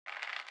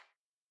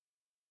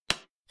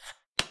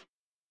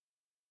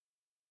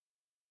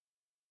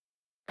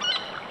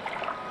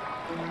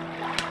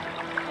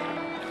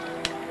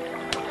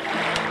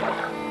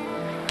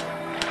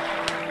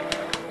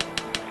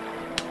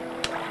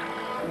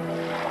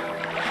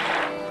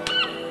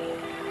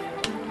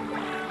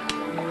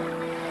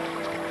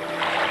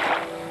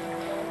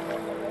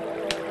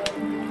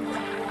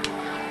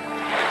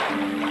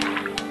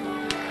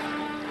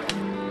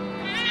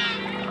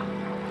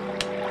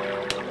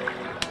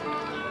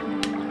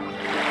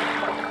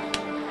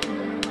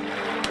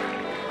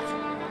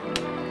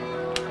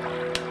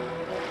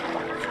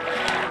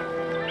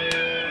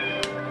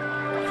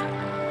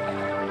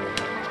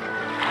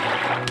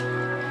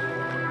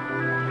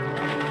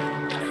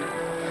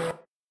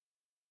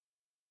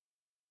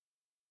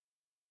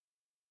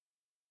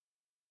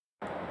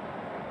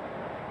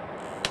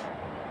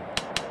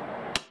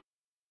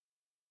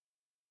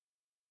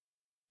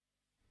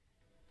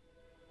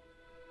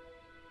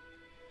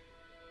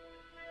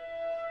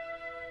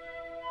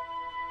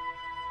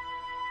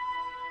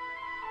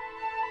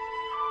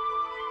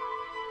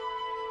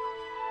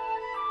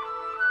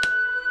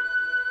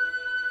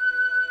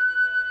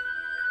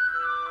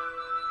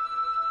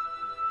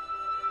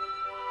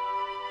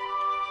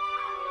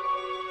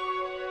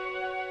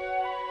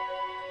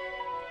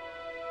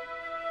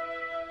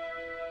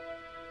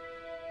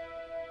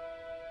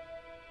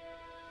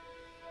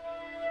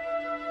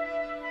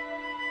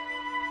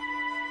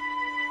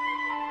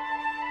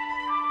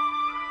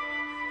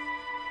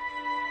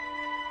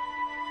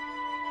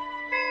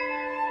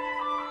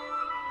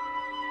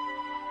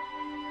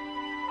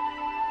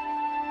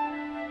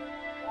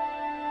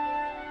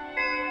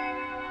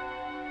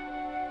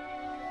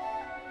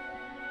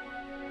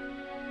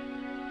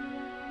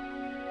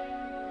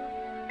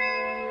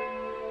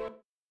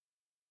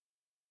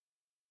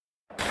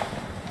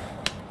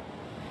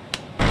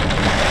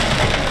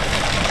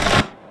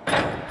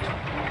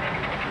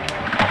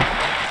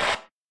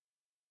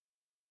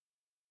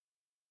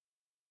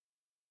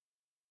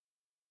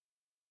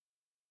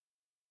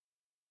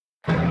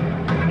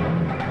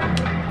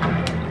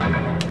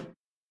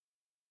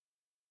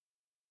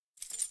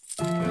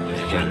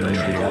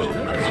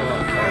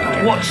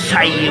What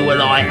say you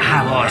and I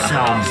have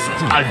ourselves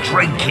a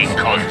drinking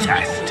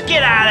contest?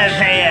 Get out of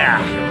here!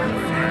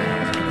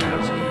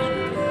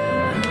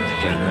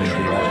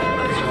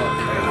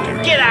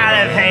 Get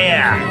out of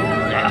here!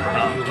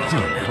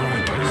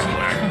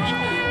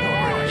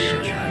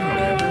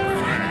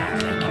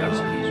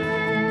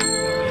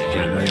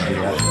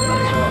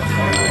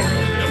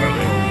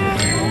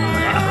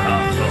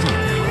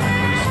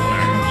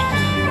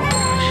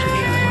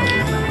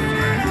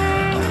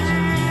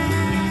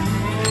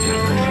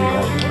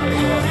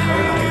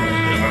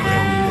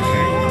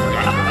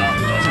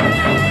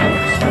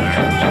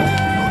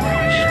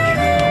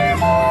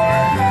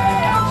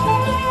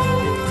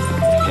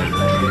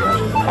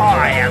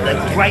 I am the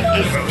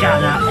greatest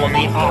gunner on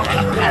the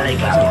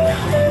archipelago,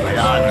 but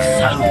I'm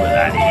sober,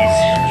 that is.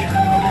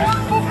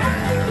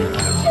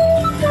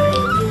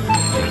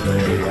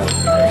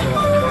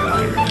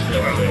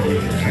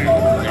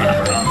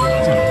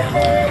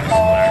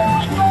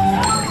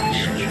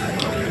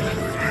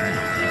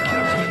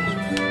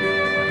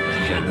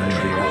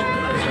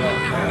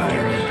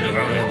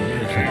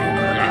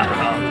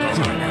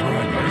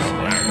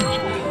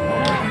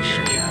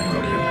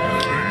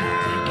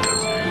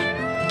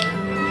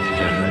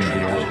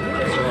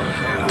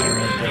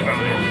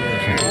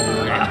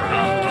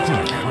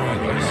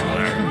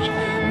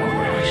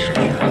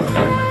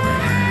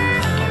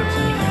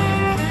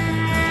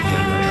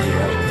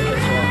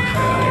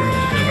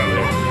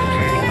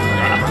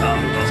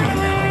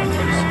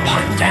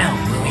 Pipe down,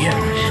 will you?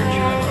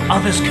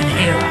 Others can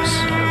hear us.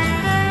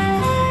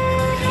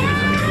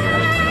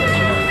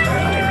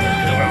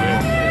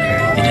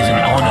 It is an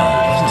honor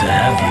to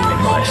have you in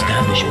my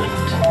establishment.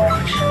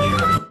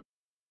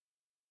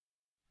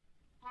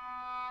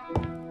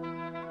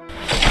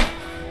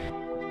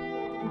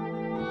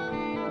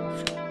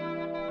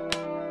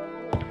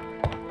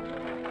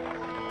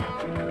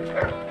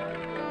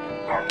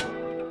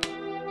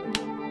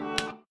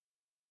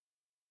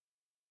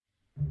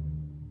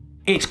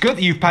 It's good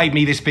that you've paid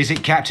me this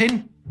visit,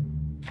 Captain.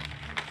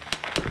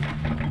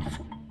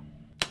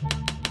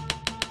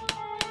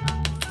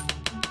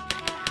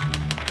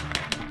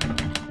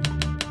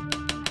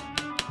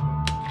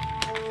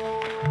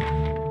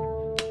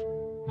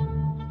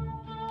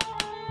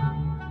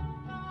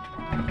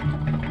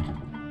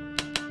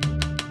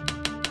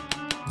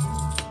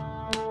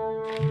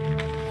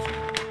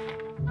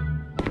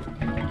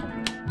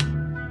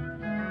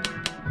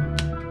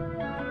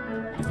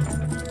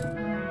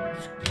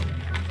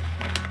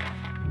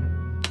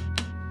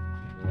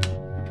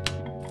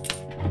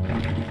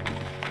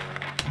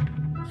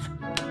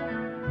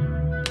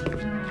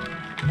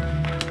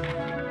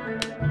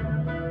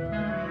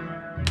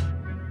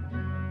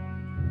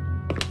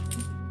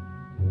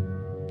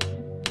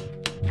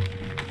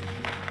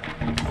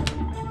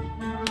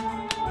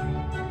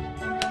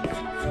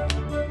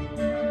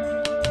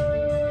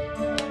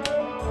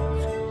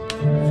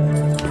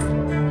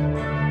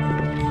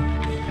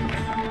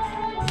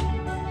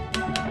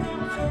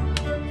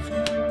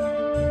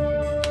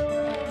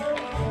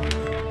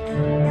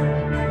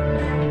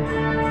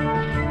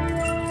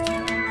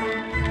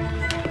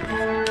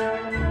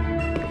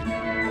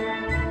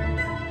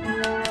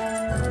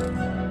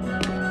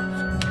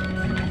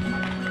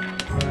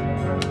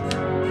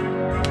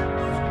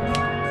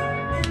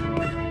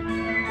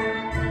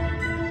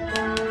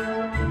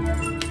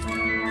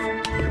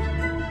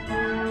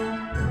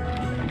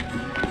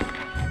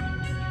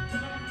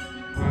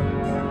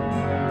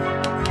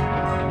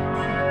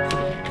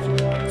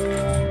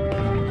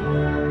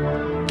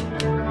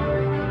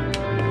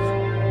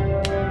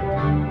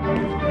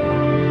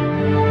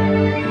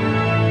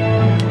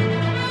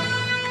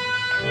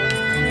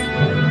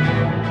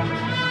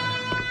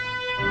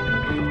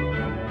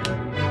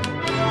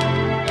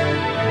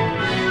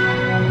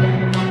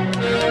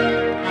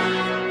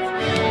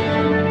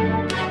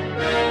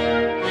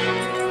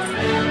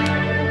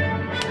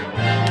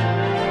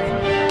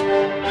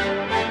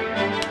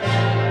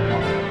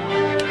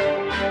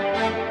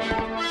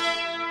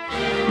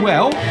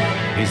 Well,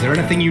 is there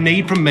anything you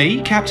need from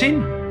me,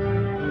 Captain?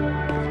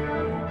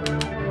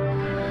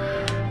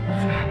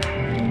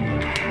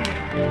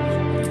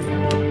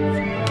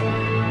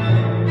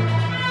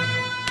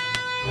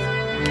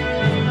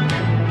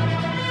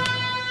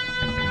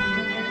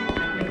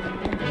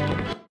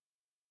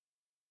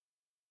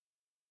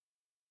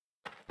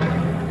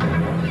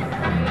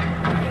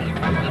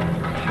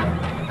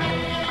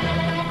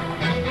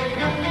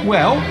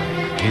 Well,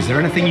 is there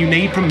anything you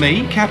need from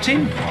me,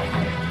 Captain?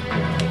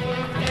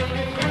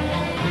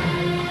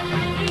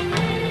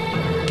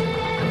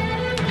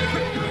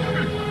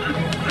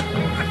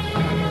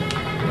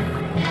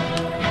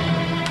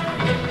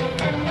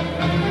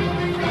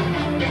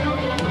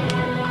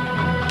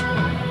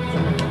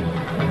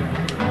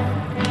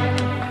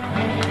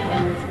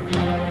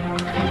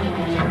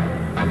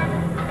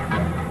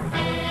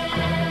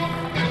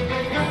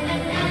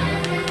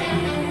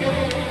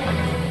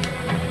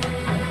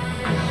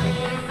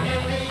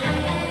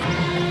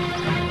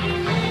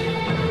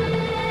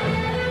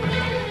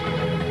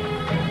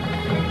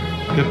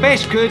 The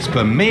best goods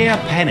for mere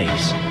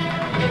pennies.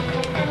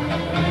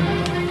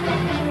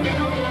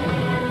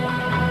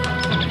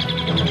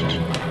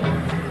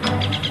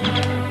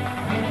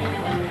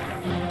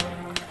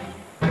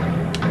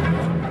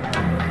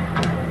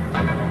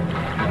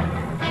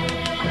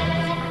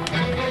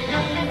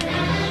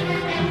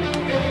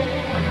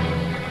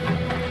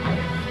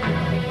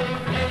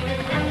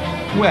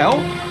 Well,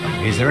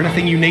 is there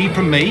anything you need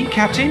from me,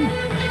 Captain?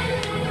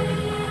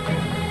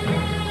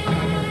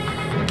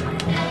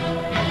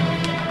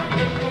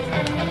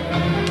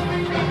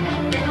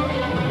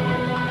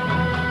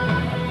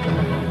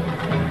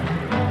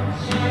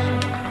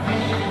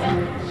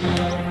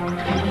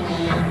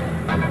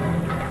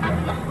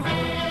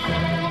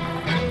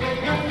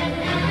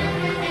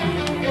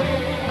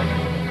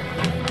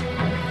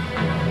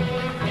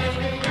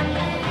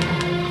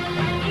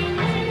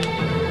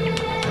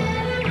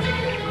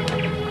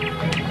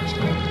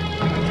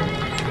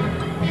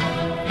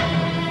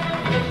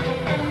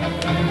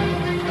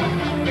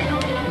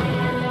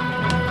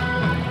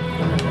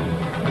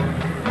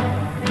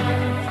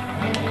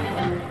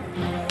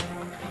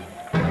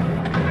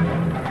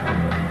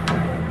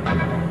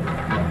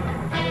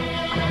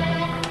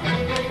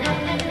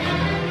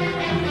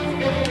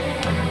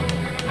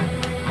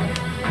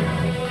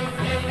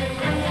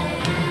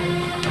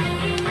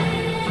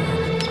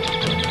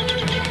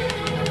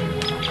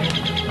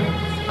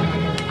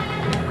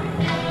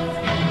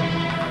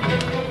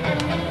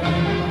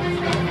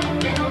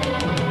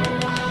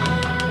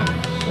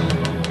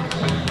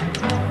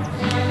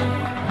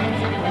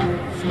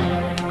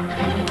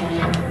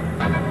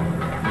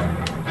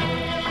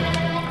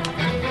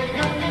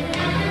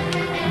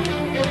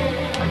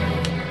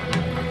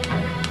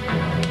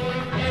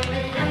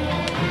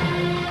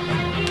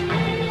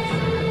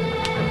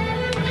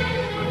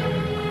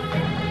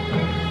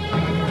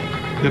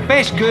 The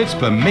best goods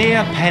for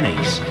mere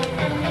pennies.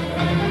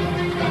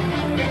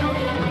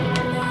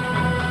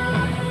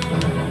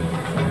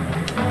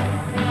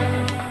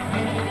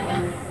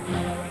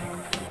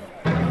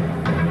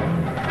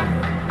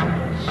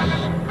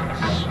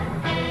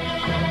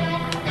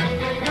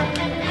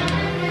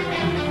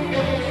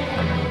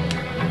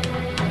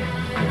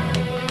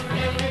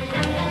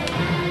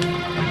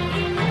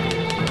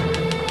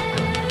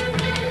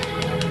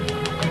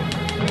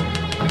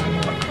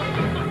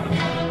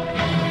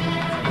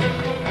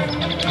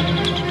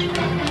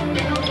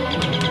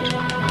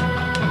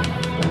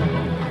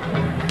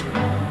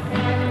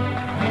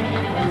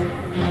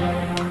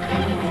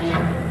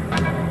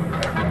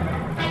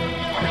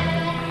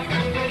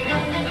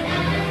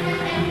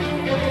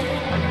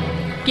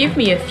 Give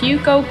me a few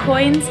gold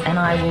coins and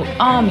I will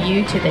arm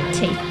you to the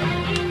teeth.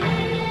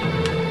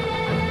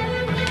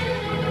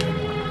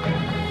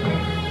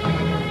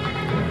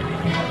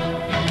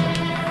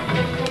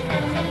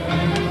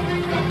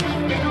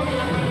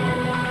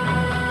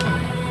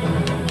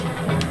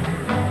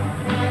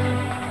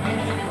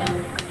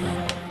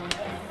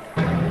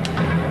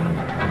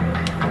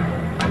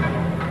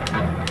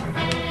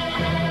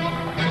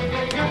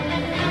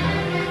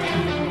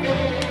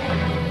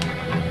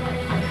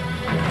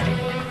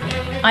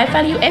 I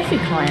value every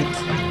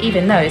client,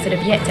 even those that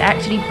have yet to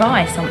actually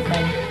buy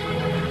something.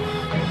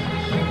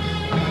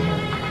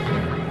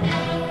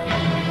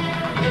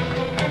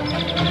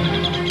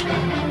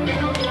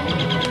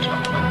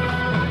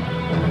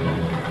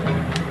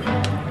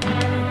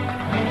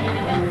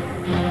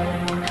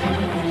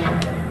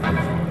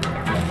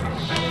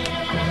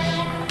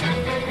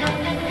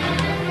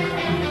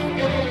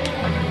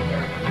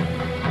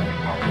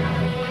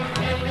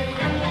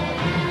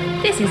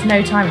 This is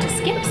no time to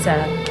skip,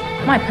 sir.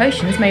 My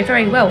potions may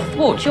very well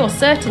thwart your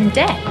certain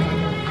death.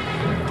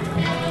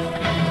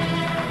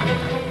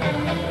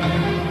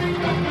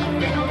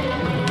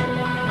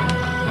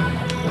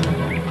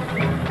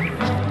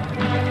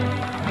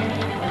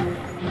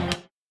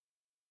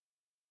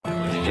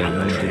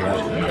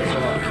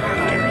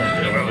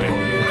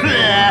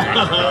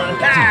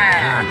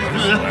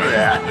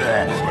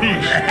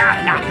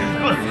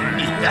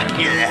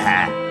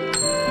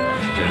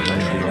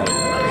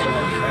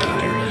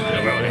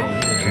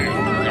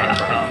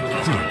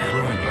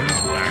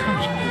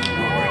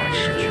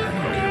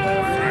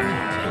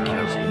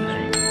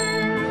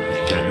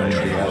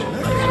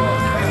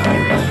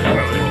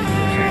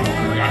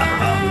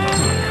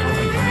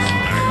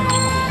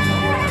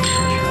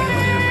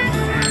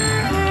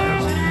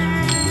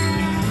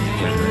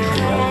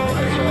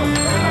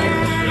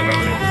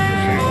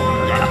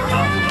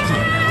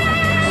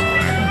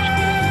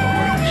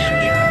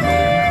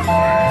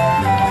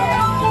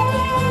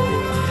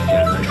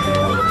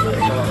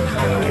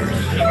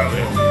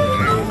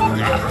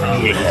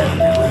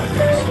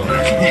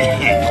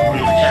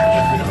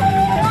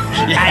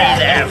 Hey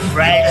there,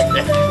 friend.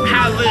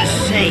 Have a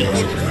seat.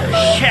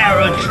 Share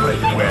a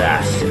drink with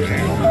us.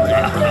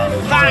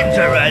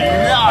 Thunder and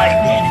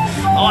lightning.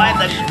 I'm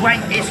the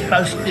greatest,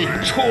 most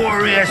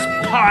notorious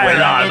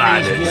pirate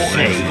in these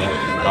waters.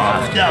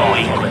 I've no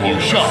equal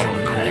shot, of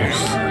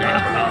course.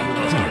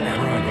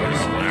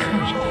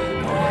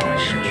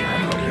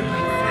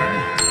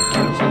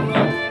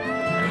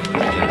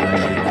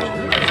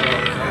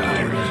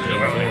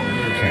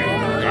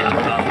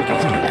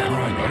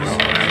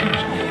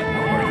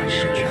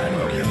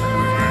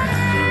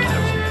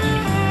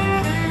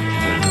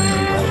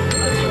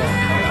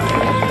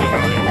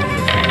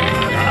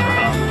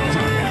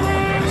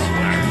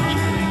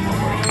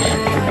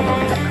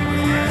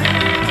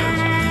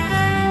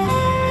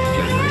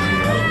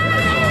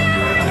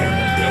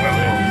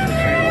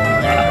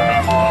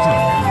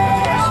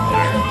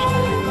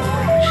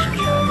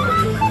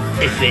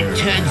 If it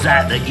turns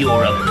out that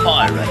you're a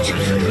pirate,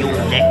 your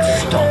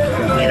next stop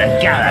will be the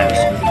gallows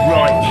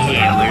right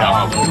here in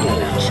our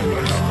port.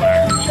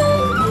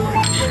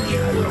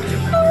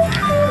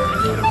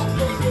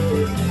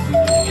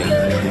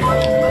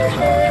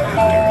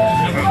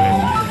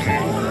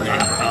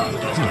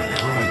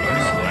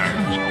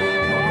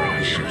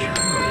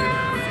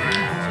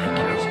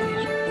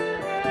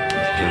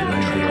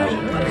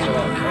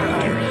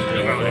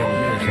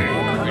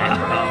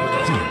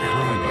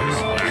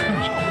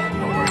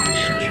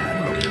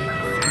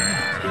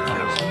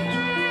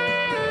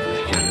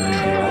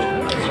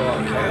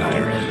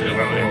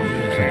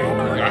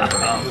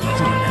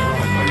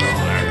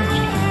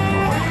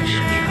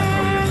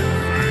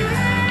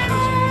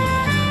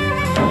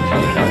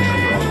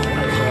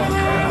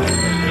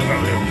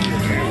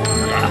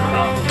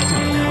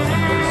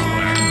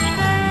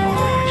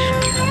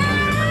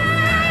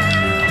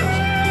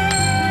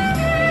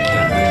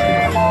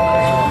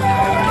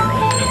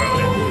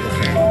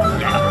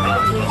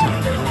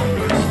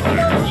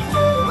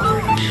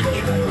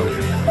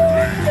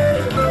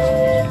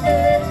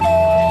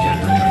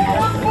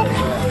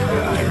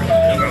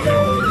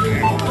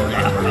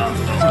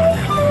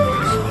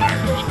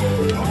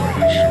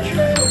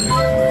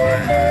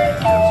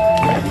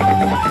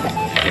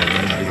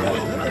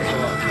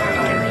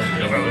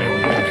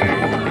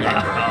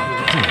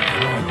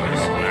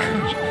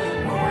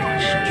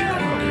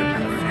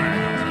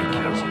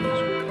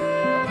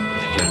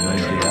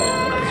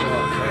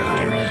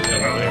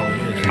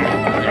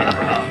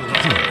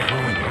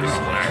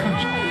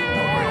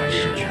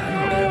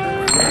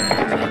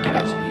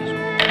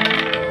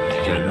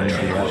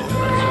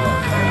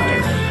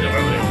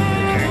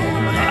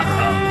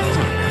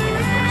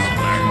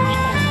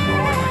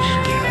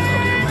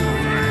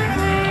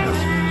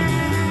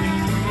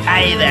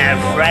 Hey there,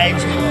 friend.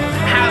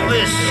 Have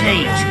a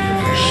seat.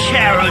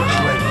 Share a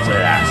drink with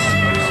us.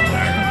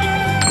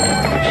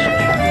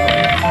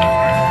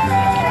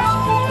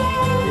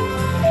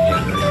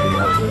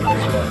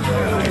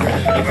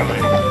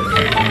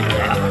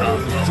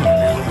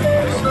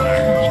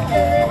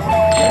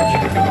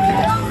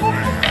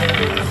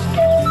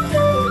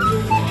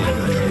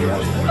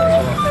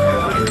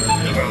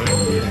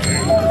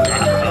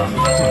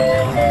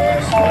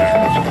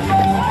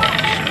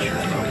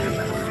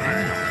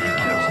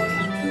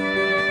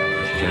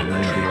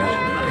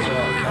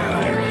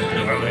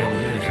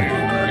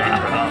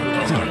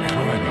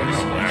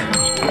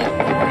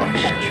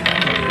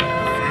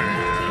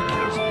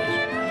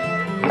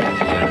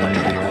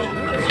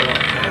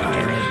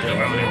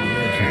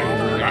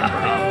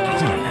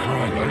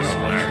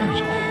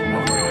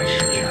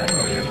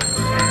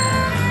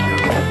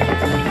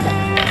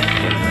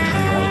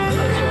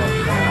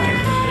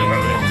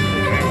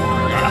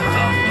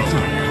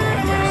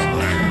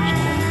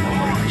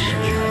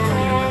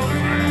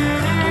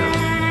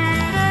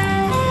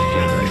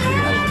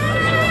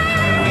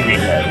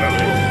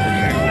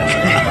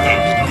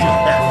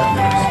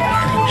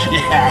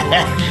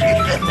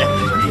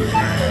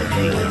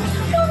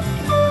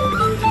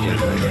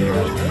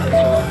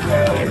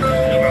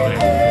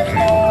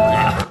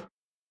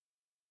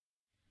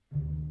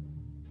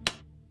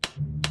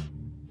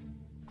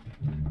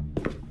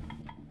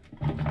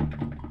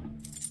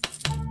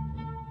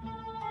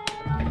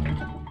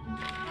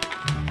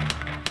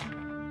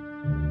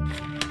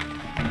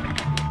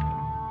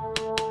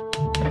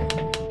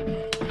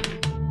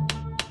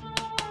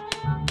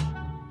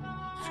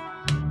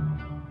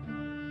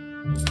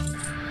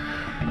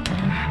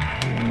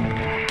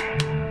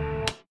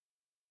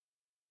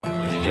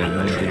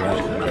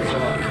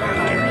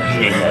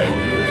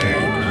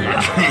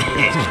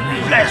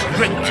 Let's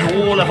drink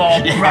to all of our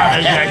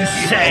brothers and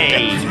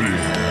say.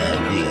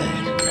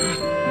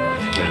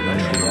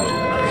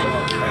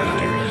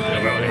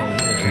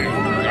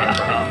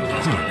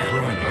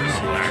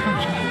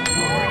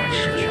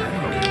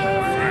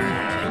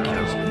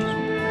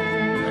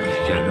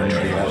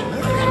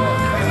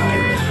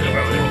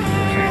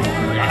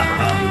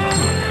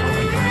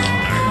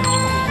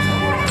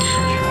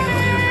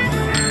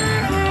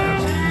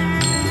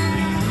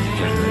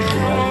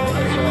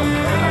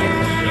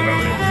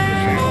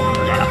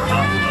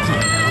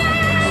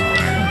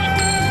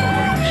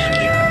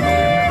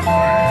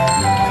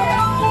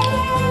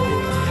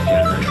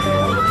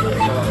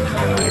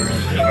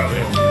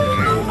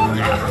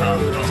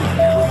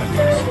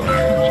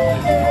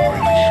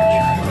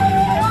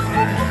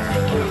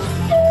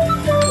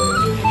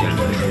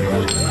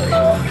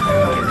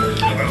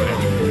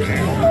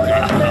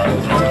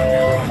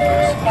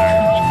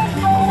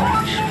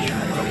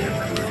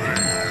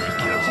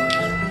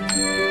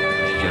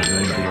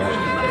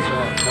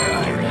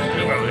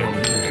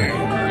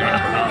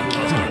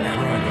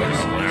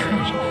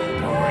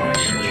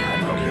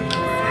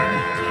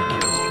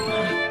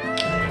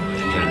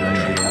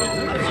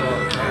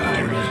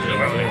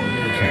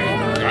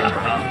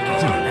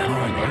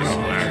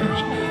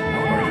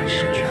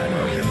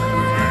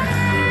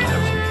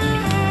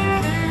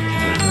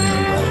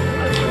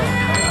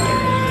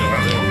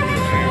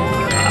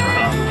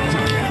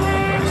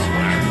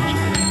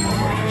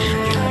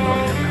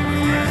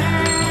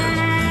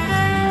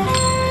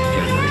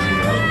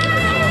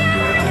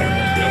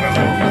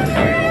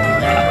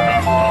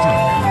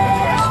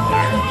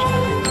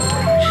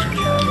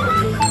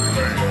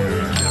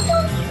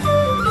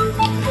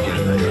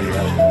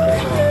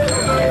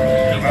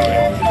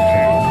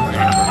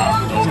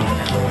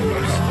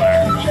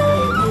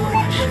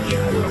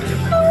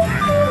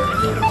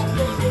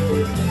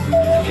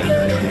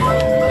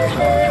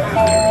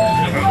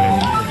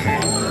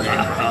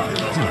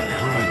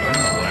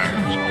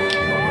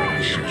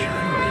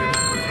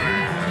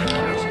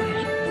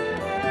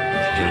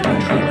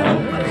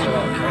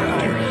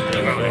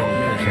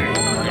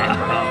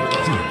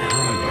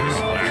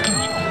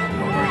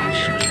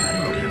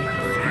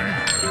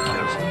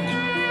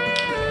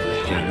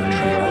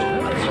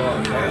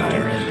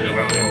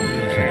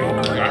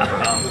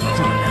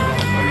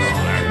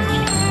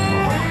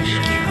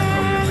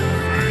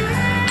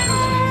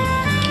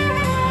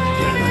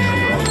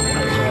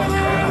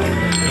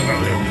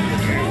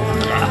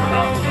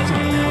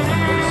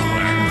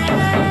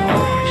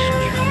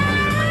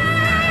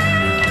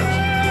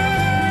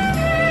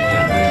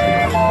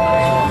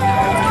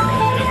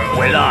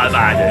 I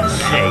man at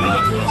sea,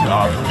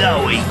 I've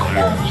no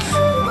equals.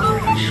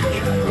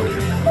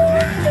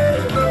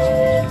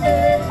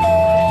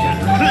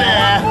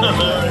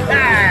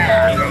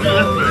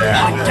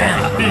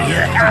 Damn.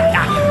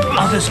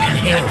 Others can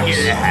hear us.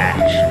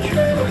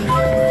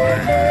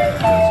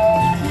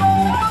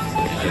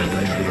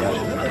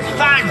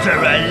 Thunder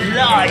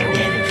alight!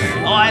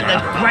 I'm the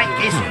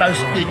greatest,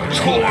 most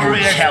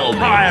notorious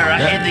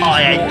pirate in these waters.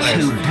 I had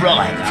too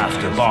bright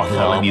after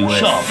Bartholomew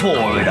shot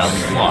forward on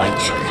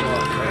flight.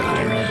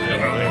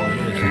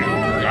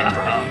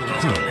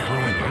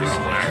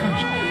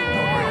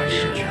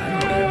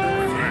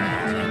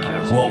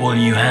 What will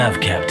you have,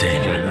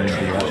 Captain?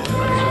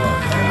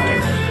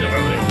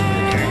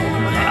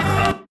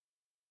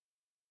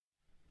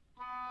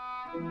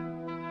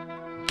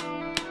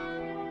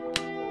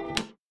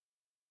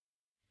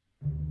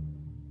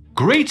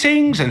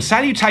 Greetings and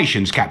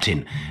salutations,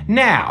 Captain.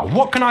 Now,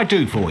 what can I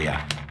do for you?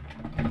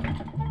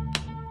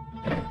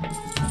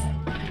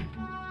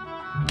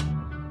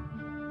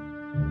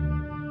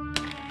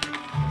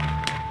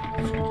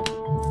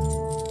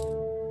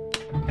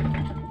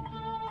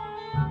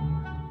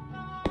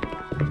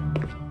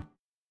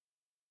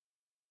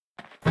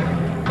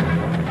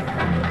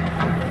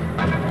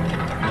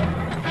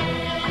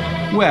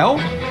 Well,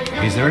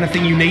 is there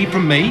anything you need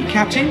from me,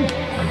 Captain?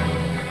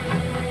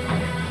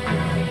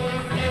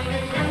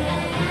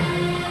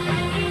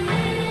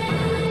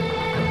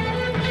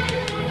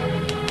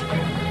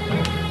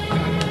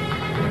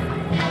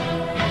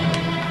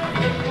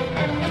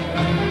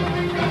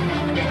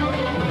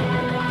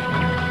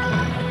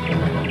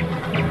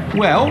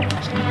 Well,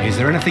 is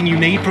there anything you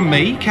need from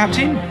me,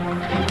 Captain?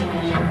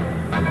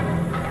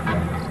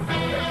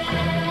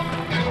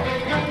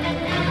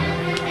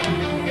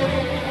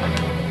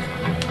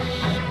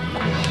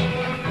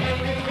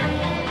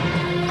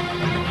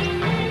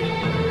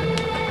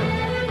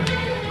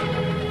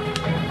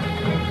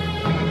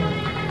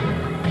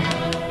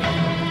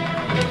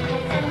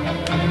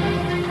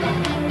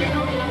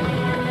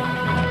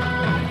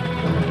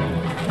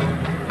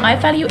 I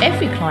value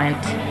every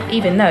client,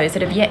 even those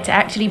that have yet to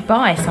actually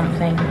buy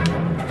something.